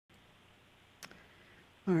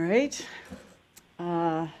All right.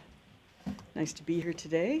 Nice to be here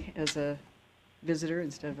today as a visitor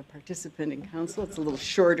instead of a participant in council. It's a little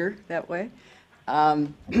shorter that way. I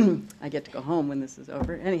get to go home when this is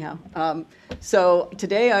over. Anyhow, so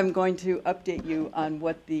today I'm going to update you on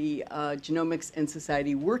what the Genomics and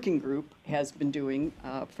Society Working Group has been doing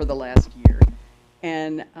for the last year.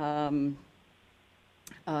 And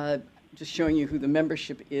just showing you who the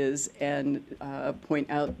membership is, and point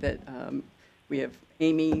out that we have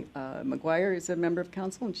Amy McGuire is a member of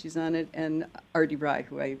council, and she's on it, and Artie Rye,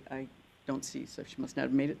 who I don't see, so she must not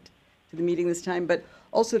have made it to the meeting this time, but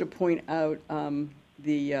also to point out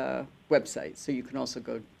the website, so you can also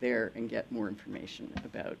go there and get more information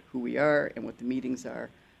about who we are and what the meetings are,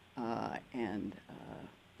 and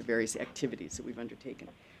the various activities that we've undertaken.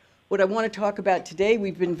 What I want to talk about today,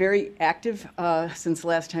 we've been very active since the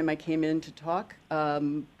last time I came in to talk.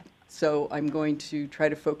 So I'm going to try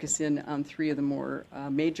to focus in on three of the more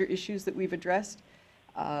major issues that we've addressed.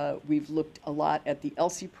 We've looked a lot at the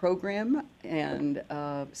ELSI program, and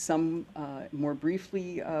some more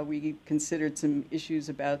briefly, we considered some issues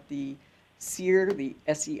about the SEIR, the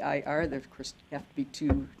S-E-I-R. There, of course, have to be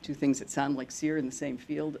two things that sound like SEIR in the same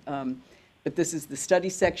field. But this is the study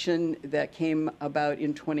section that came about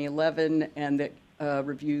in 2011 and that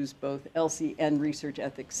reviews both ELSI and research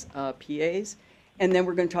ethics PAs. And then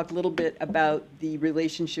we're going to talk a little bit about the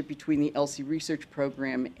relationship between the ELSI research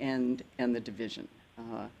program and the division.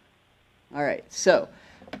 All right, so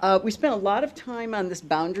we spent a lot of time on this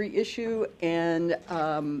boundary issue, and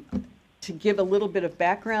to give a little bit of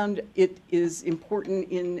background, it is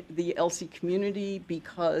important in the ELSI community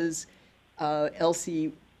because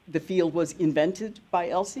ELSI, the field was invented by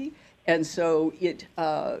ELSI, and so it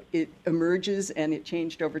emerges and it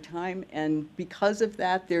changed over time, and because of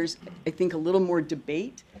that, there's, I think, a little more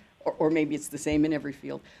debate, or maybe it's the same in every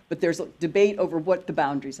field, but there's a debate over what the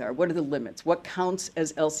boundaries are, what are the limits, what counts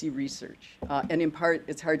as ELSI research, and in part,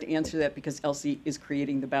 it's hard to answer that because ELSI is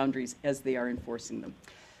creating the boundaries as they are enforcing them.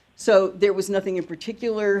 So there was nothing in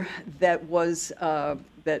particular that was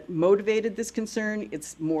that motivated this concern.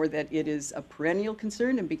 It's more that it is a perennial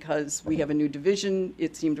concern, and because we have a new division,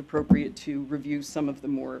 it seemed appropriate to review some of the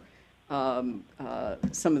more some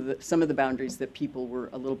of the boundaries that people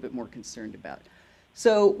were a little bit more concerned about.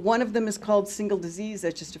 So one of them is called single disease.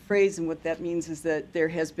 That's just a phrase, and what that means is that there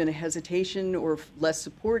has been a hesitation or less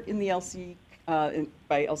support in the ELSI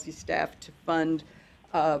by ELSI staff to fund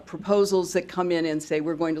proposals that come in and say,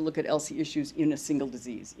 we're going to look at ELSI issues in a single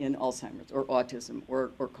disease, in Alzheimer's or autism or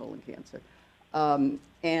colon cancer.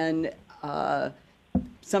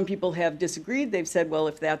 Some people have disagreed. They've said, well,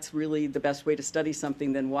 if that's really the best way to study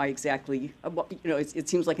something, then why exactly, it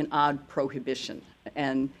seems like an odd prohibition.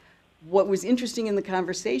 And what was interesting in the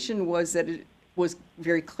conversation was that it was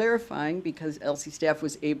very clarifying because ELSI staff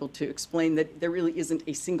was able to explain that there really isn't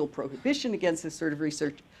a single prohibition against this sort of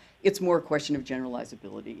research. It's more a question of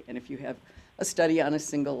generalizability. And if you have a study on a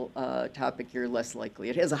single topic, you're less likely.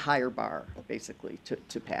 It has a higher bar, basically,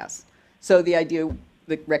 to pass. So the idea,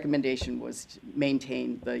 the recommendation was to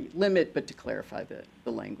maintain the limit, but to clarify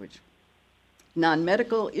the language.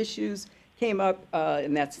 Non-medical issues came up,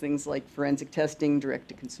 and that's things like forensic testing,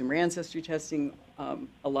 direct-to-consumer ancestry testing,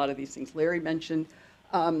 a lot of these things Larry mentioned.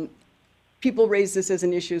 People raise this as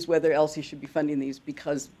an issue, as whether ELSI should be funding these,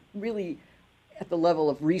 because really, at the level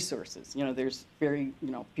of resources, there's very,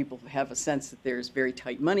 people have a sense that there's very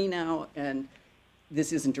tight money now, and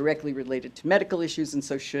this isn't directly related to medical issues, and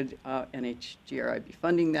so should NHGRI be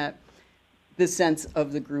funding that? The sense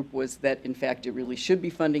of the group was that, in fact, it really should be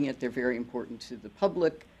funding it. They're very important to the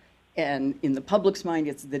public. And in the public's mind,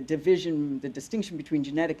 it's the division, the distinction between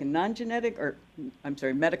genetic and non-genetic, or I'm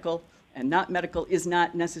sorry, medical and not medical is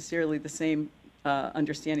not necessarily the same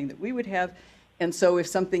understanding that we would have. And so if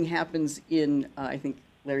something happens in, I think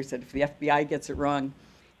Larry said, if the FBI gets it wrong,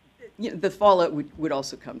 the fallout would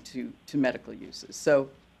also come to medical uses. So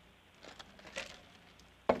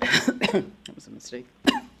that was a mistake.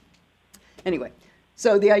 Anyway,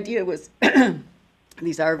 so the idea was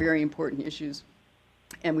these are very important issues,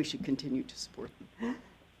 and we should continue to support them.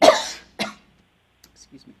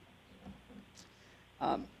 Excuse me.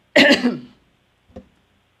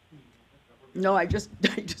 No, I just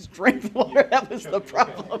drank water. That was the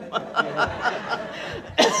problem.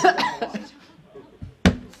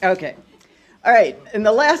 Okay. All right. In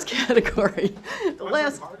the last category, the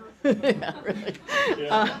last. Yeah, really.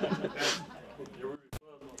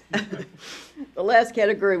 The last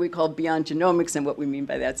category we call beyond genomics, and what we mean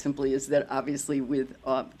by that simply is that obviously with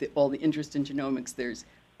all the interest in genomics, there's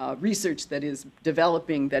research that is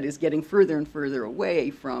developing that is getting further and further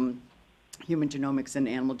away from human genomics and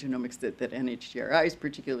animal genomics that NHGRI is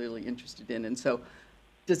particularly interested in. And so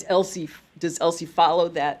does ELSI follow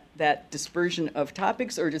that dispersion of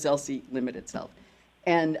topics, or does ELSI limit itself?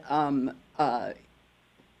 And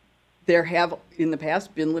there have, in the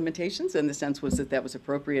past, been limitations, and the sense was that that was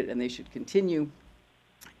appropriate and they should continue.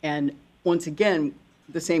 And once again,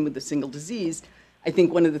 the same with the single disease. I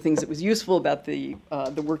think one of the things that was useful about the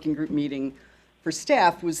working group meeting for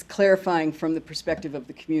staff was clarifying from the perspective of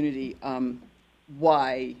the community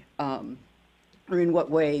why, or in what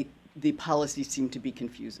way the policies seem to be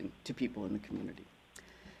confusing to people in the community.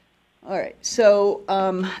 All right, so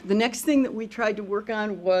the next thing that we tried to work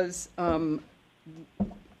on was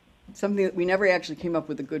something that we never actually came up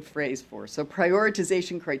with a good phrase for. So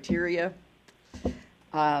prioritization criteria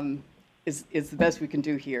is the best we can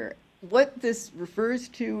do here. What this refers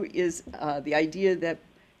to is the idea that,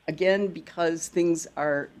 again, because things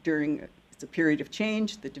are it's a period of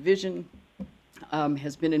change, the division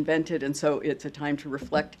has been invented, and so it's a time to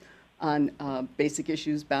reflect on basic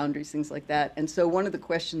issues, boundaries, things like that. And so one of the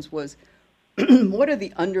questions was, what are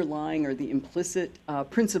the underlying or the implicit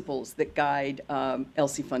principles that guide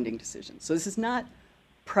ELSI funding decisions? So this is not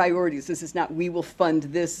priorities. This is not, we will fund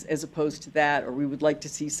this as opposed to that, or we would like to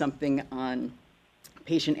see something on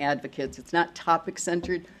patient advocates. It's not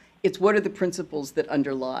topic-centered. It's what are the principles that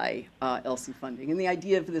underlie ELSI funding. And the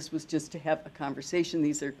idea of this was just to have a conversation.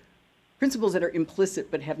 These are principles that are implicit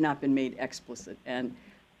but have not been made explicit. And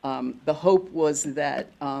the hope was that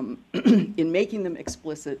in making them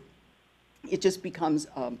explicit, it just becomes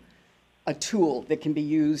a tool that can be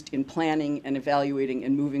used in planning and evaluating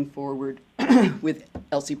and moving forward with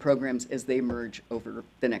ELSI programs as they emerge over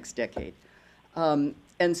the next decade.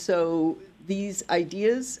 And so these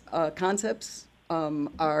ideas, concepts,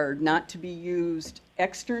 are not to be used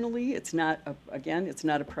externally. It's not, again, it's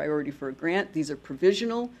not a priority for a grant. These are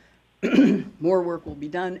provisional. More work will be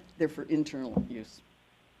done. They're for internal use.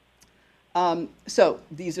 So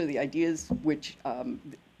these are the ideas which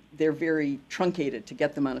they're very truncated to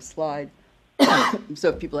get them on a slide. So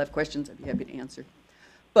if people have questions, I'd be happy to answer.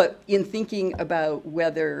 But in thinking about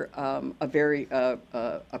whether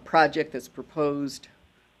a project that's proposed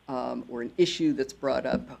or an issue that's brought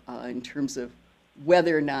up in terms of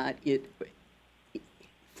whether or not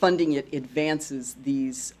funding it advances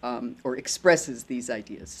these or expresses these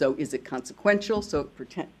ideas. So is it consequential, so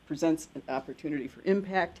it presents an opportunity for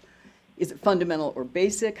impact? Is it fundamental or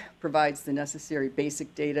basic, provides the necessary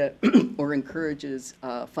basic data, or encourages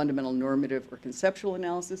fundamental normative or conceptual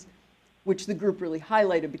analysis, which the group really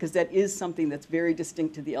highlighted because that is something that's very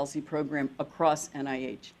distinct to the ELSI program across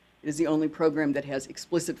NIH. It is the only program that has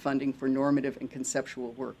explicit funding for normative and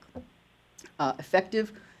conceptual work.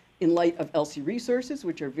 Effective in light of ELSI resources,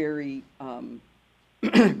 which are very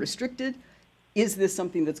restricted. Is this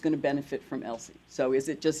something that's going to benefit from ELSI? So is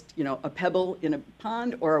it just, you know, a pebble in a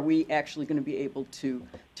pond, or are we actually going to be able to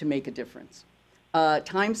make a difference?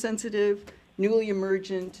 Time sensitive, newly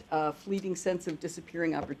emergent, fleeting sense of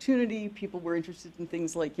disappearing opportunity. People were interested in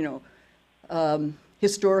things like, you know,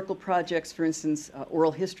 historical projects, for instance,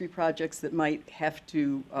 oral history projects that might have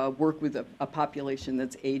to work with a population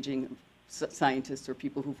that's aging, scientists or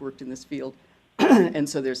people who've worked in this field. And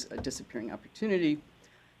so there's a disappearing opportunity.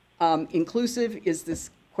 Inclusive, is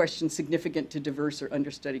this question significant to diverse or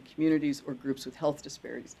understudied communities or groups with health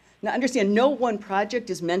disparities? Now understand, no one project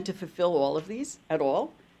is meant to fulfill all of these at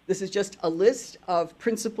all. This is just a list of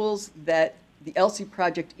principles that the ELSI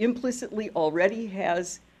project implicitly already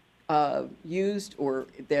has used, or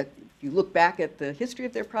that if you look back at the history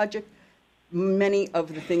of their project, many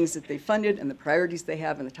of the things that they funded and the priorities they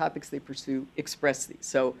have and the topics they pursue express these.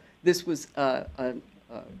 So this was an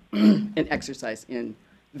exercise in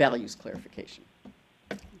values clarification.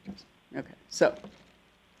 Okay, so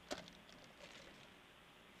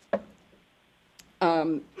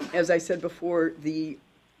as I said before, the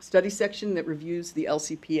study section that reviews the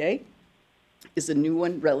LCPA is a new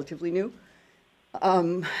one, relatively new,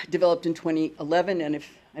 developed in 2011. And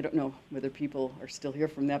if, I don't know whether people are still here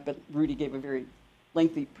from that, but Rudy gave a very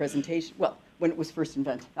lengthy presentation. Well, when it was first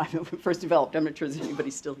invented, I don't know, first developed. I'm not sure there's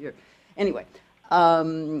anybody still here. Anyway,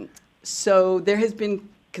 so there has been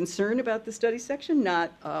concern about the study section,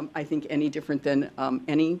 not, I think, any different than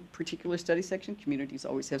any particular study section. Communities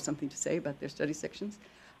always have something to say about their study sections.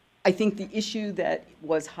 I think the issue that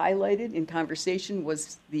was highlighted in conversation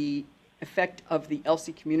was the effect of the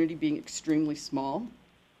ELSI community being extremely small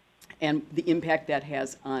and the impact that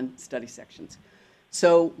has on study sections.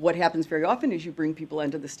 So what happens very often is you bring people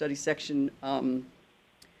into the study section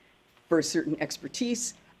for a certain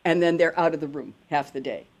expertise, and then they're out of the room half the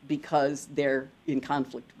day because they're in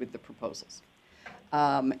conflict with the proposals.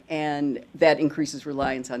 And that increases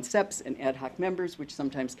reliance on SEPs and ad hoc members, which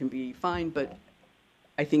sometimes can be fine, but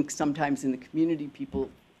I think sometimes in the community, people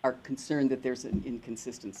are concerned that there's an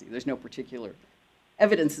inconsistency. There's no particular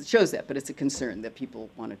evidence that shows that, but it's a concern that people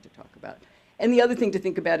wanted to talk about. And the other thing to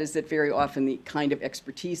think about is that very often the kind of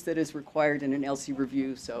expertise that is required in an LC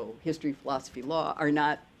review, so history, philosophy, law, are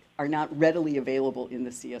not readily available in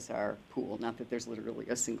the CSR pool. Not that there's literally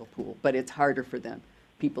a single pool, but it's harder for them,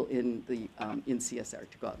 people in CSR,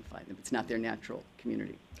 to go out and find them. It's not their natural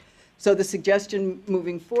community. So the suggestion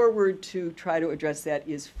moving forward to try to address that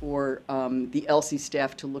is for the LC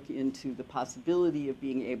staff to look into the possibility of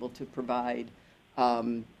being able to provide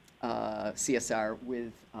CSR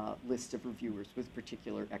with lists of reviewers with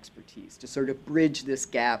particular expertise to sort of bridge this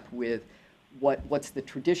gap with what's the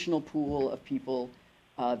traditional pool of people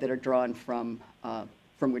that are drawn from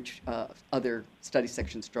which other study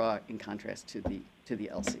sections draw, in contrast to the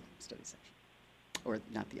LC study section, or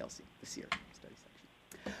not the LC, the SEER study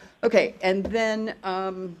section. Okay, and then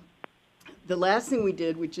the last thing we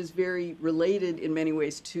did, which is very related in many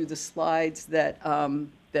ways to the slides that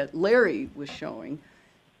that Larry was showing,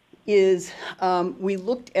 is we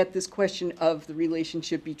looked at this question of the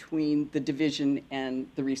relationship between the division and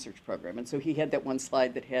the research program. And so he had that one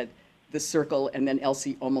slide that had the circle, and then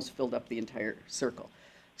LC almost filled up the entire circle.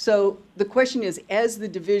 So the question is, as the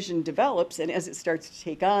division develops and as it starts to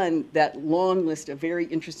take on that long list of very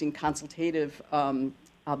interesting consultative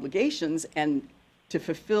obligations, and to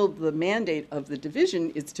fulfill the mandate of the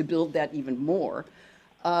division is to build that even more.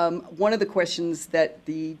 One of the questions that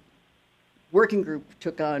the working group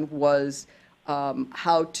took on was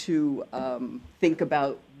how to think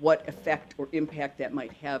about what effect or impact that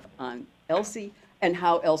might have on LC, and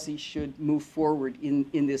how LC should move forward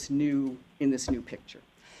in this new picture.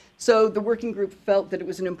 So the working group felt that it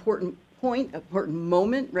was an important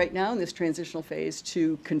moment right now in this transitional phase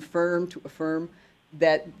to confirm, to affirm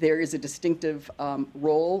that there is a distinctive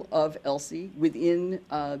role of LC within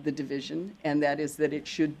the division, and that is that it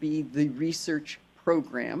should be the research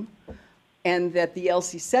program, and that the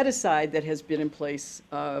LC set-aside that has been in place,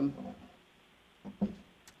 I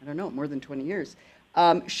don't know, more than 20 years,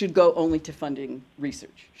 should go only to funding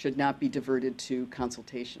research, should not be diverted to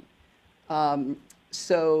consultation.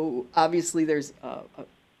 So obviously there's a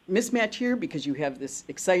mismatch here because you have this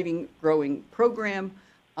exciting, growing program,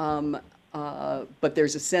 but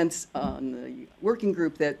there's a sense on the working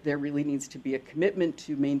group that there really needs to be a commitment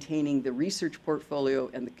to maintaining the research portfolio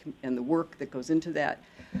and the work that goes into that.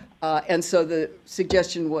 And so the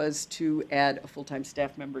suggestion was to add a full-time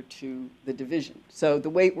staff member to the division. So the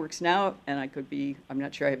way it works now, and I'm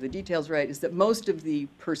not sure I have the details right, is that most of the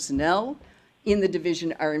personnel in the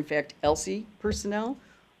division are in fact LC personnel.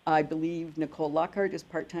 I believe Nicole Lockhart is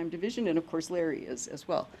part-time division, and of course Larry is as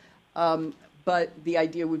well. But the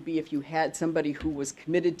idea would be if you had somebody who was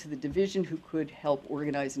committed to the division who could help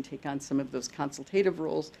organize and take on some of those consultative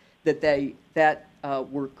roles, that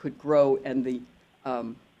work could grow and the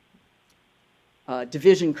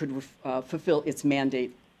division could fulfill its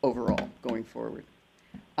mandate overall going forward.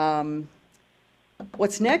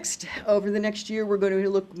 What's next? Over the next year, we're going to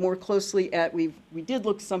look more closely at, we did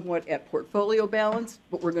look somewhat at portfolio balance,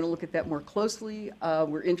 but we're going to look at that more closely.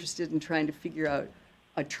 We're interested in trying to figure out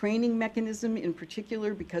a training mechanism in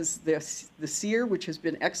particular, because the SEER, which has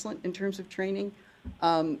been excellent in terms of training,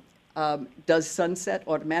 does sunset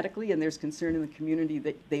automatically, and there's concern in the community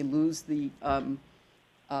that they lose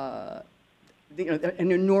an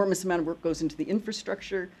enormous amount of work goes into the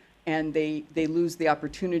infrastructure, and they lose the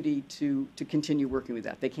opportunity to continue working with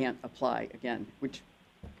that. They can't apply again, which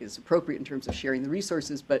is appropriate in terms of sharing the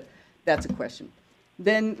resources, but that's a question.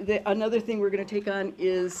 Then another thing we're going to take on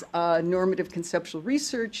is normative conceptual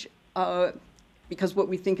research, because what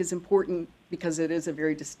we think is important, because it is a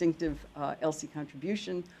very distinctive LC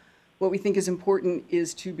contribution, what we think is important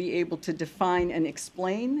is to be able to define and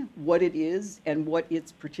explain what it is and what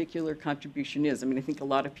its particular contribution is. I mean, I think a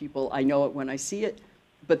lot of people, I know it when I see it,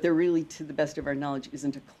 but there really, to the best of our knowledge,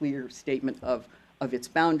 isn't a clear statement of its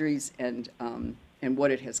boundaries and what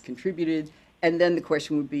it has contributed. And then the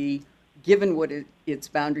question would be, given what its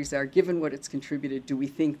boundaries are, given what it's contributed, do we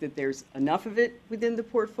think that there's enough of it within the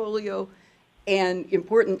portfolio? And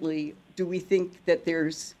importantly, do we think that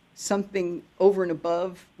there's something over and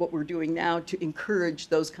above what we're doing now to encourage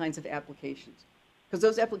those kinds of applications? Because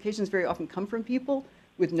those applications very often come from people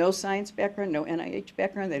with no science background, no NIH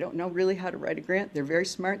background. They don't know really how to write a grant. They're very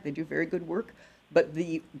smart. They do very good work. But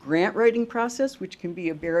the grant writing process, which can be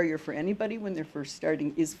a barrier for anybody when they're first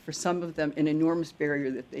starting, is for some of them an enormous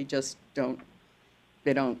barrier that they just don't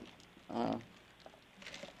feel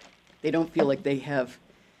like they have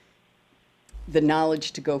the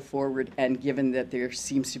knowledge to go forward, and given that there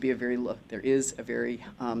seems to be there is a very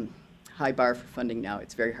high bar for funding now,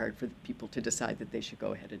 it's very hard for people to decide that they should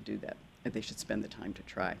go ahead and do that, that they should spend the time to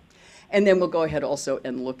try. And then we'll go ahead also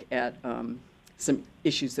and look at some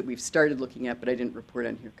issues that we've started looking at, but I didn't report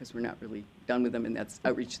on here because we're not really done with them, and that's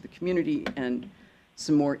outreach to the community and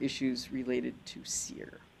some more issues related to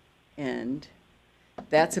SEER. And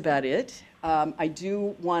that's about it. I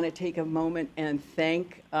do want to take a moment and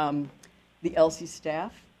thank the ELSI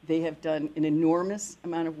staff. They have done an enormous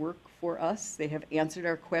amount of work for us. They have answered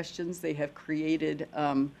our questions. They have created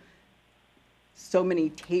so many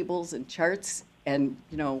tables and charts. And,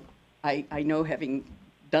 you know, I know, having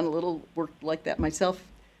done a little work like that myself,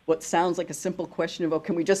 what sounds like a simple question of, oh,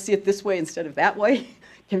 can we just see it this way instead of that way,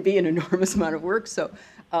 can be an enormous amount of work. So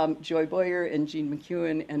Joy Boyer and Jean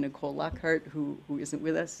McEwen and Nicole Lockhart, who isn't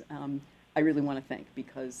with us, I really want to thank,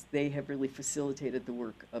 because they have really facilitated the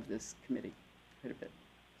work of this committee quite a bit.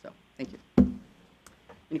 So thank you.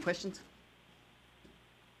 Any questions?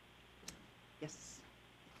 Yes.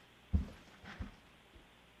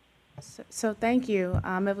 So thank you.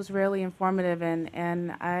 It was really informative,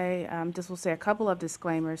 and I just will say a couple of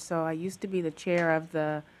disclaimers. So I used to be the chair of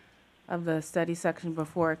the study section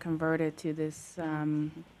before it converted to this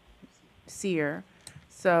SEER.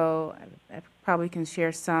 So I probably can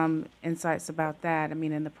share some insights about that. I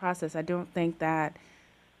mean, in the process, I don't think that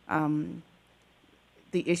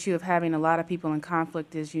the issue of having a lot of people in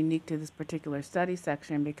conflict is unique to this particular study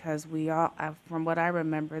section, because we all, from what I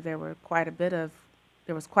remember, there was quite a bit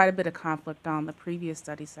of conflict on the previous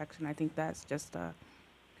study section. I think that's just a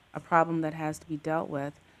problem that has to be dealt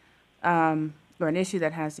with, or an issue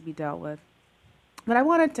that has to be dealt with. But I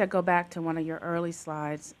wanted to go back to one of your early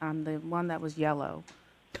slides, the one that was yellow.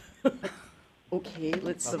 Okay,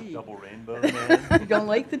 let's see. Double rainbow, man. You don't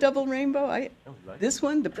like the double rainbow? This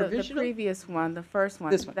one, the The provisional? previous one, the first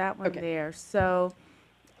one, This one, that one okay. there. So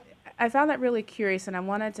I found that really curious, and I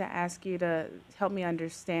wanted to ask you to help me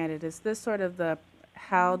understand it. Is this sort of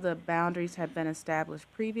how the boundaries have been established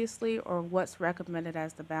previously, or what's recommended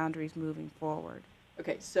as the boundaries moving forward?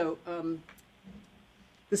 Okay, so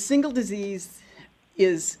the single disease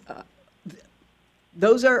is,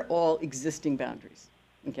 those are all existing boundaries.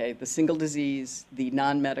 Okay, the single disease, the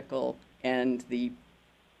non-medical, and the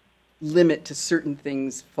limit to certain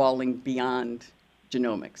things falling beyond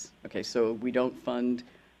genomics. Okay, so we don't fund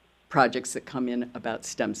projects that come in about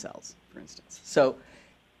stem cells, for instance. So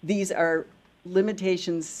these are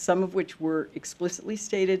limitations, some of which were explicitly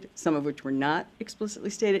stated, some of which were not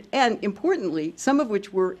explicitly stated, and importantly, some of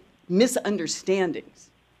which were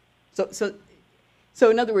misunderstandings.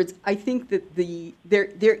 So in other words, I think that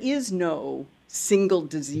there is no single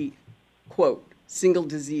disease, quote, single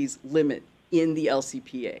disease limit in the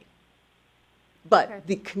LCPA. But Okay.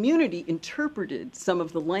 the community interpreted some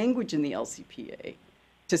of the language in the LCPA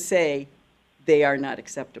to say they are not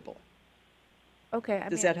acceptable. Okay.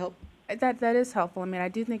 Does that help? That is helpful. I mean, I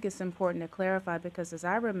do think it's important to clarify, because as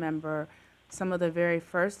I remember, some of the very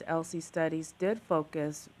first ELSI studies did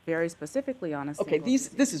focus very specifically on a single Okay, disease.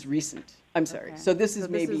 this is recent. I'm sorry. Okay. So this is So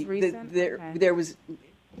this maybe, is recent? Okay. there was,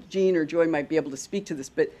 Jean or Joy might be able to speak to this,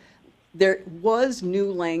 but there was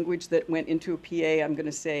new language that went into a PA, I'm going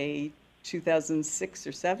to say 2006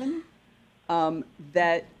 or 7,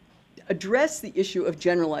 that addressed the issue of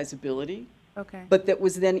generalizability, Okay. but that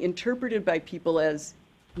was then interpreted by people as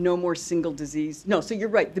no more single disease. No, so you're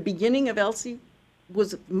right. The beginning of ELSI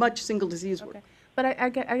was much single disease work. Okay. But I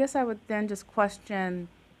guess I would then just question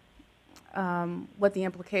what the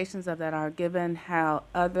implications of that are, given how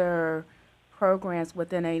other programs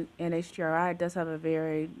within a NHGRI does have a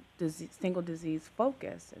very single disease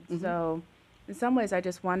focus. And so in some ways, I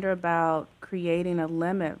just wonder about creating a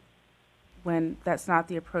limit when that's not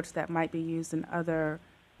the approach that might be used in other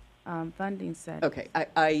funding settings. Okay,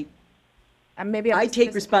 I Maybe I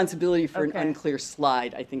take responsibility for Okay. an unclear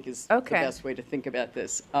slide, I think is the Okay. best way to think about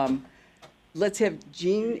this. Let's have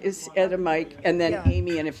Jean is at a mic, and then Yeah.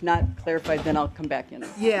 Amy, and if not clarified, then I'll come back in.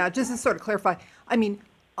 Yeah, just to sort of clarify, I mean,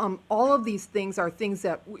 all of these things are things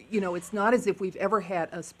that, it's not as if we've ever had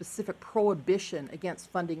a specific prohibition against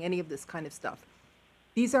funding any of this kind of stuff.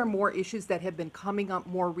 These are more issues that have been coming up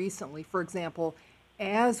more recently. For example,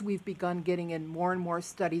 as we've begun getting in more and more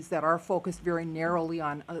studies that are focused very narrowly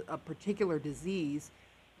on a particular disease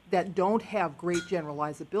that don't have great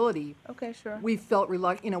generalizability, Okay, sure. we felt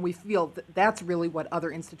we feel that that's really what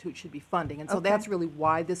other institutes should be funding. And so Okay. that's really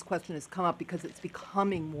why this question has come up, because it's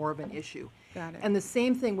becoming more of an issue. Got it. And the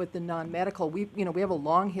same thing with the non-medical. We have a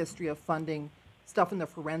long history of funding stuff in the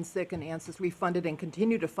forensic and ancestry. We funded and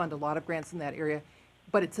continue to fund a lot of grants in that area.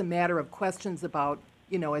 But it's a matter of questions about,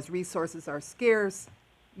 you know, as resources are scarce,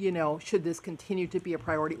 you know, should this continue to be a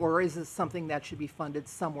priority, or is this something that should be funded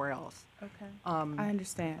somewhere else? Okay. I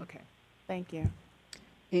understand. Okay. Thank you.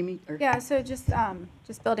 Amy? Yeah, so just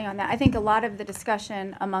building on that, I think a lot of the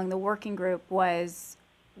discussion among the working group was,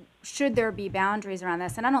 should there be boundaries around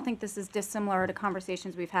this? And I don't think this is dissimilar to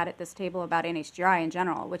conversations we've had at this table about NHGRI in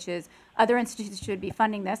general, which is other institutions should be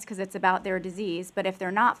funding this because it's about their disease, but if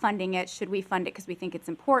they're not funding it, should we fund it because we think it's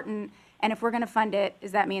important? And if we're going to fund it,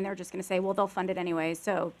 does that mean they're just going to say, well, they'll fund it anyway,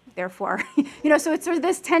 so therefore, you know, so it's sort of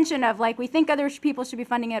this tension of like, we think other people should be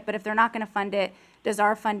funding it, but if they're not going to fund it, does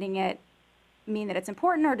our funding it mean that it's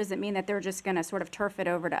important, or does it mean that they're just going to sort of turf it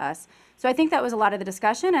over to us? So I think that was a lot of the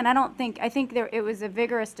discussion, and I think it was a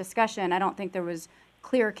vigorous discussion. I don't think there was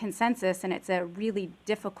clear consensus, and it's a really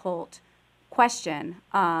difficult question.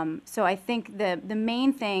 So I think the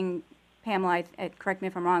main thing, Pamela, correct me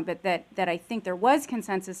if I'm wrong, but that I think there was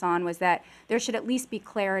consensus on was that there should at least be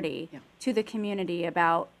clarity to the community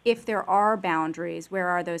about if there are boundaries, where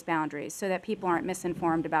are those boundaries, so that people aren't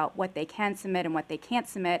misinformed about what they can submit and what they can't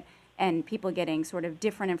submit, and people getting sort of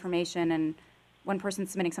different information, and one person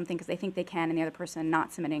submitting something because they think they can and the other person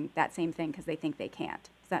not submitting that same thing because they think they can't.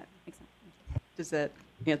 Does that make sense? Does that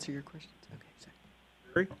answer your questions? Okay,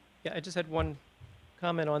 sorry. Yeah, I just had one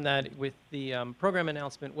comment on that with the program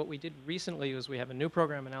announcement. What we did recently was we have a new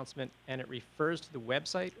program announcement, and it refers to the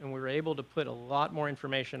website, and we were able to put a lot more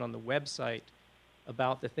information on the website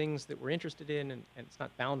about the things that we're interested in, and it's not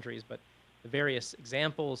boundaries, but the various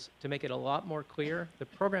examples to make it a lot more clear. The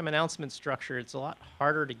program announcement structure, it's a lot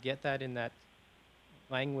harder to get that in that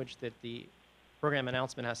language that the program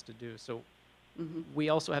announcement has to do. So we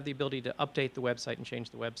also have the ability to update the website and change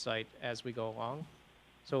the website as we go along.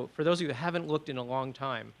 So for those of you that haven't looked in a long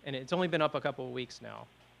time, and it's only been up a couple of weeks now,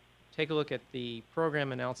 take a look at the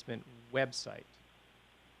program announcement website,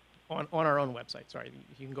 on our own website, sorry.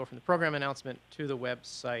 You can go from the program announcement to the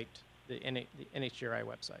website, the NHGRI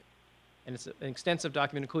website. And it's an extensive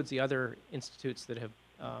document, includes the other institutes that have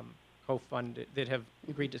co-funded, that have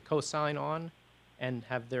agreed to co-sign on and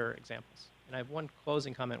have their examples. And I have one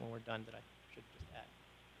closing comment when we're done that I should just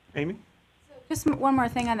add. Amy? Just one more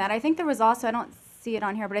thing on that. I think there was also, I don't see it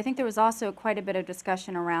on here, but I think there was also quite a bit of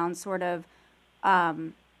discussion around sort of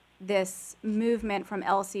this movement from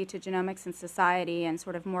LC to genomics and society, and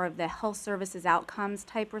sort of more of the health services outcomes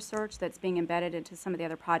type research that's being embedded into some of the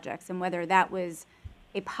other projects, and whether that was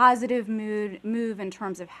a positive move in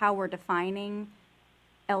terms of how we're defining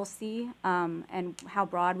LC, and how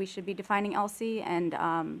broad we should be defining LC. And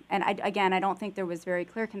I don't think there was very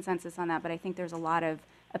clear consensus on that, but I think there's a lot of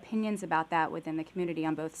opinions about that within the community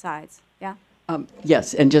on both sides. Yeah?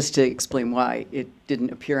 Yes, and just to explain why it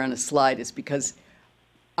didn't appear on a slide is because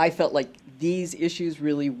I felt like these issues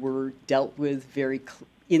really were dealt with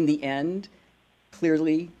in the end,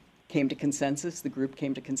 clearly came to consensus, the group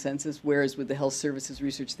came to consensus, whereas with the health services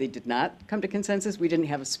research, they did not come to consensus. We didn't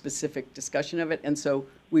have a specific discussion of it, and so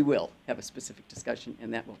we will have a specific discussion,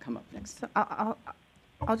 and that will come up next. So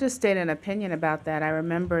I'll just state an opinion about that. I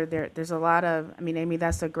remember there's a lot of, I mean, Amy,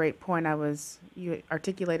 that's a great point. You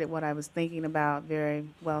articulated what I was thinking about very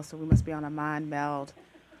well, so we must be on a mind meld,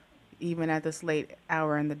 even at this late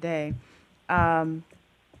hour in the day.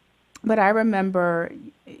 But I remember,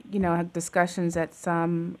 you know, discussions at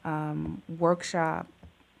some workshop.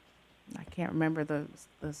 I can't remember the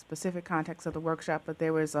specific context of the workshop, but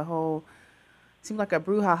there was a whole, seemed like a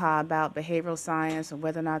brouhaha about behavioral science and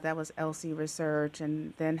whether or not that was LC research,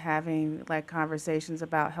 and then having like conversations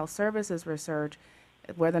about health services research,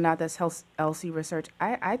 whether or not that's LC research.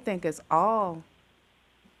 I think it's all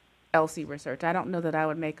LC research. I don't know that I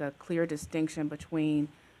would make a clear distinction between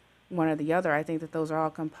one or the other. I think that those are all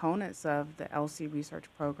components of the LC research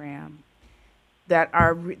program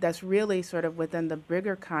that's really sort of within the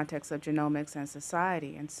bigger context of genomics and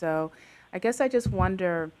society. And so I guess I just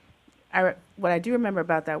wonder, what I do remember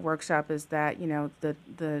about that workshop is that, you know,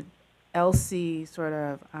 the LC sort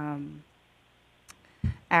of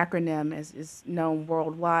acronym is known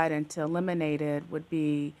worldwide, and to eliminate it would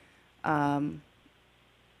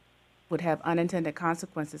have unintended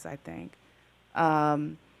consequences, I think.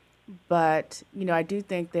 But, you know, I do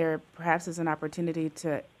think there perhaps is an opportunity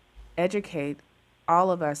to educate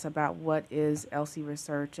all of us about what is LC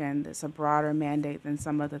research, and it's a broader mandate than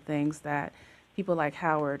some of the things that people like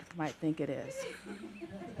Howard might think it is.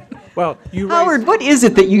 Well, Howard, what is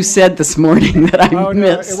it that you said this morning that I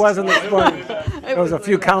missed? No, it wasn't this morning. It was a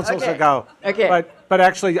few councils ago. Okay. But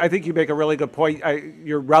actually, I think you make a really good point.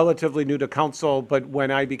 You're relatively new to council, but when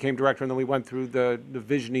I became director and then we went through the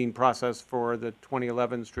visioning process for the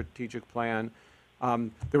 2011 strategic plan,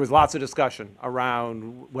 There was lots of discussion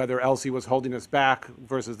around whether ELSI was holding us back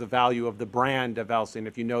versus the value of the brand of ELSI. And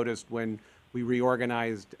if you noticed, when we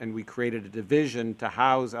reorganized and we created a division to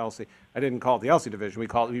house ELSI, I didn't call it the ELSI division.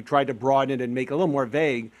 We tried to broaden it and make it a little more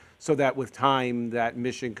vague so that with time that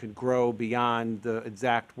mission could grow beyond the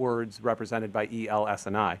exact words represented by E, L, S,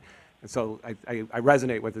 and I. And so I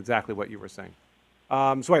resonate with exactly what you were saying.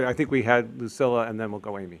 So wait, I think we had Lucilla, and then we'll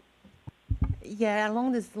go Amy. Yeah,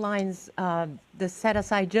 along these lines, the set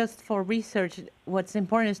aside just for research, what's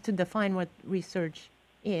important is to define what research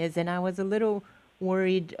is. And I was a little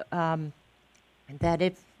worried that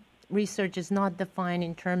if research is not defined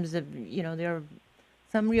in terms of, there are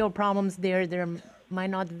some real problems there might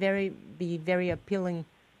not be very appealing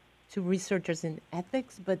to researchers in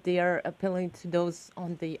ethics, but they are appealing to those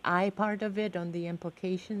on the I part of it, on the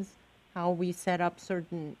implications, how we set up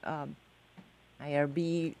certain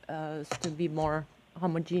IRB to be more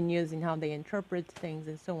homogeneous in how they interpret things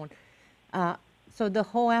and so on. So the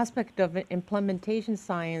whole aspect of implementation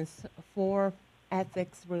science for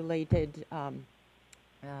ethics-related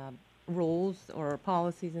rules or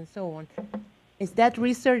policies and so on, is that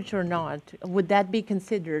research or not? Would that be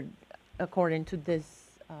considered according to this?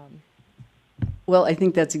 Well, I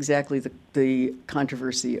think that's exactly the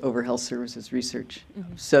controversy over health services research.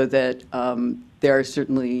 So that there are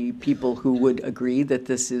certainly people who would agree that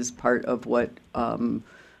this is part of what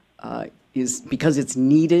is, because it's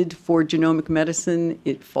needed for genomic medicine,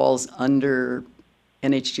 it falls under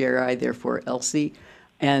NHGRI, therefore ELSI.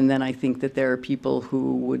 And then I think that there are people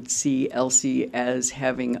who would see ELSI as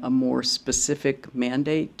having a more specific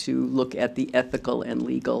mandate to look at the ethical and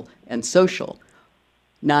legal and social,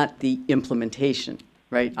 not the implementation,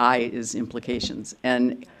 right? I is implications.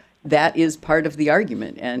 And that is part of the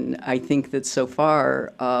argument. And I think that so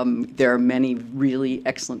far, there are many really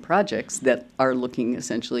excellent projects that are looking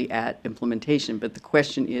essentially at implementation. But the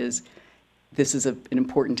question is, this is an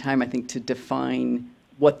important time, I think, to define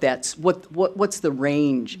what's the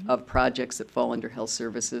range of projects that fall under health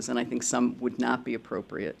services. And I think some would not be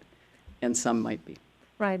appropriate and some might be.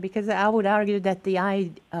 Right, because I would argue that the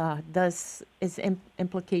I is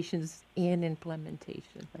implications in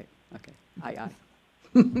implementation. Right, okay, aye.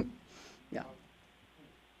 Yeah.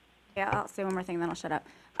 Yeah, I'll say one more thing, then I'll shut up.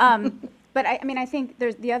 But I think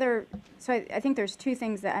there's the other, so I think there's two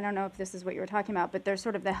things that, I don't know if this is what you were talking about, but there's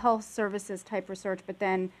sort of the health services type research, but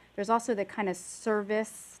then there's also the kind of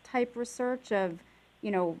service type research of,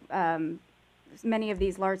 many of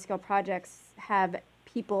these large scale projects have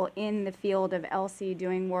people in the field of ELSI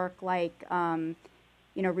doing work like,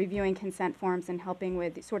 reviewing consent forms and helping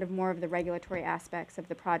with sort of more of the regulatory aspects of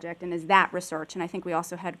the project, and is that research? And I think we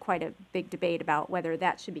also had quite a big debate about whether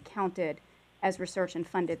that should be counted as research and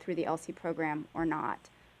funded through the ELSI program or not.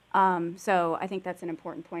 So I think that's an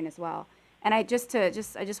important point as well. And I just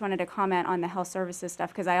wanted to comment on the health services stuff,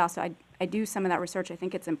 because I do some of that research. I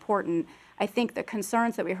think it's important. I think the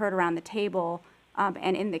concerns that we heard around the table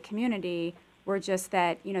and in the community were just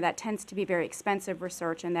that, that tends to be very expensive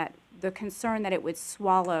research, and that the concern that it would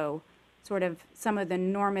swallow sort of some of the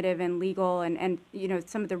normative and legal and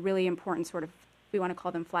some of the really important sort of, we want to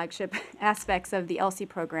call them flagship aspects of the ELSI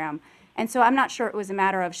program. And so I'm not sure it was a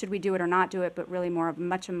matter of should we do it or not do it, but really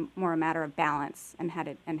much more a matter of balance and how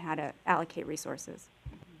to allocate resources.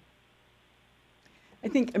 I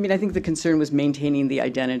think the concern was maintaining the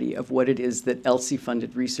identity of what it is that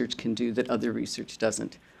ELSI-funded research can do that other research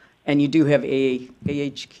doesn't. And you do have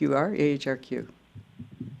AHRQ.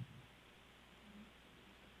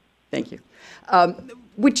 Thank you.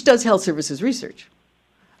 Which does health services research.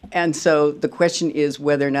 And so the question is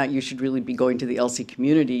whether or not you should really be going to the ELSI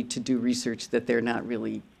community to do research that they're not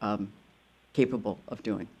really capable of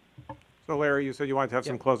doing. So Larry, you said you wanted to have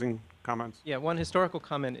some closing comments. Yeah, one historical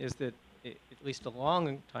comment is that at least a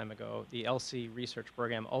long time ago, the ELSI research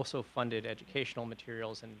program also funded educational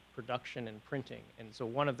materials and production and printing. And so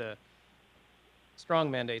one of the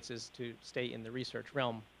strong mandates is to stay in the research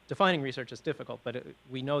realm. Defining research is difficult, but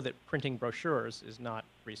we know that printing brochures is not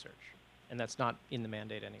research, and that's not in the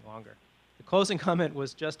mandate any longer. The closing comment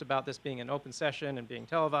was just about this being an open session and being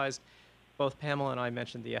televised. Both Pamela and I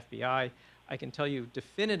mentioned the FBI. I can tell you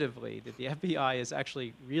definitively that the FBI is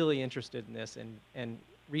actually really interested in this and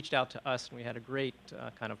reached out to us, and we had a great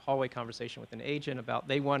kind of hallway conversation with an agent about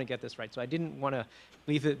they want to get this right. So I didn't want to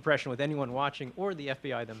leave the impression with anyone watching or the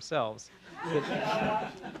FBI themselves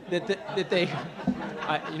that they,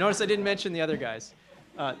 you notice I didn't mention the other guys,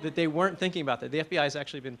 that they weren't thinking about that. The FBI has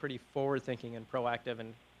actually been pretty forward-thinking and proactive,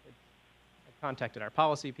 and contacted our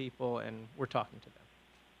policy people, and we're talking to them.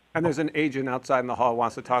 And there's an agent outside in the hall who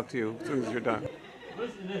wants to talk to you as soon as you're done.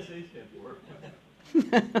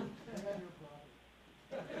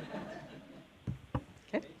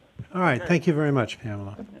 All right, thank you very much,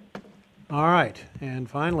 Pamela. All right, and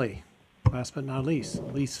finally, last but not least,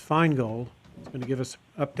 Lise Feingold is going to give us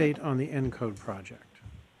an update on the ENCODE project.